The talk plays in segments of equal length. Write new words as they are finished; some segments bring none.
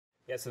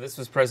Yeah, so this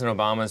was President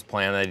Obama's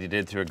plan that he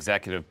did through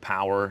executive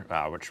power,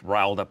 which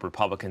riled up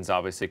Republicans,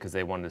 obviously, because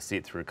they wanted to see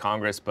it through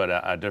Congress. But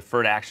a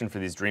deferred action for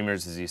these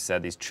dreamers, as you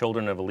said, these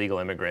children of illegal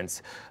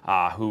immigrants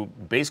who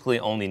basically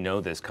only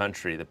know this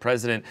country. The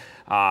president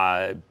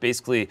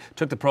basically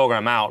took the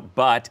program out,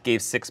 but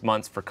gave 6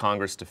 months for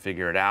Congress to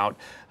figure it out.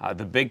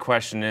 The big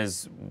question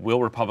is,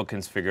 will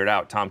Republicans figure it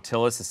out? Tom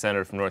Tillis, the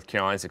senator from North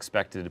Carolina, is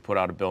expected to put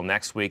out a bill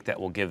next week that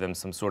will give them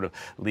some sort of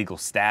legal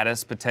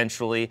status,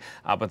 potentially.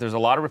 But there's a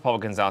lot of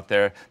Republicans out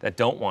there that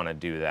don't want to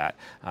do that.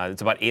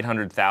 It's about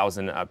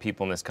 800,000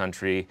 people in this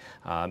country,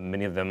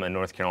 many of them in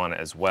North Carolina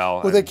as well.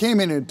 Well, they came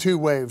in two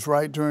waves,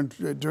 right, during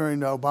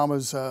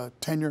Obama's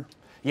tenure?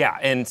 Yeah,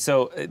 and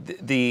so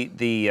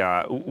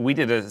we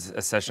did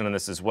a session on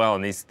this as well,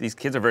 and these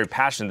kids are very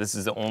passionate. This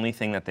is the only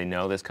thing that they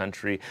know, this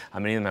country.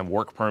 Many of them have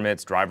work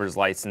permits, driver's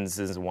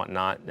licenses, and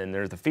whatnot. And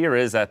the fear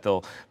is that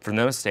from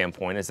their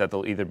standpoint, is that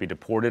they'll either be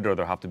deported or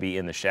they'll have to be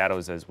in the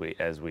shadows, as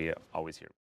we always hear.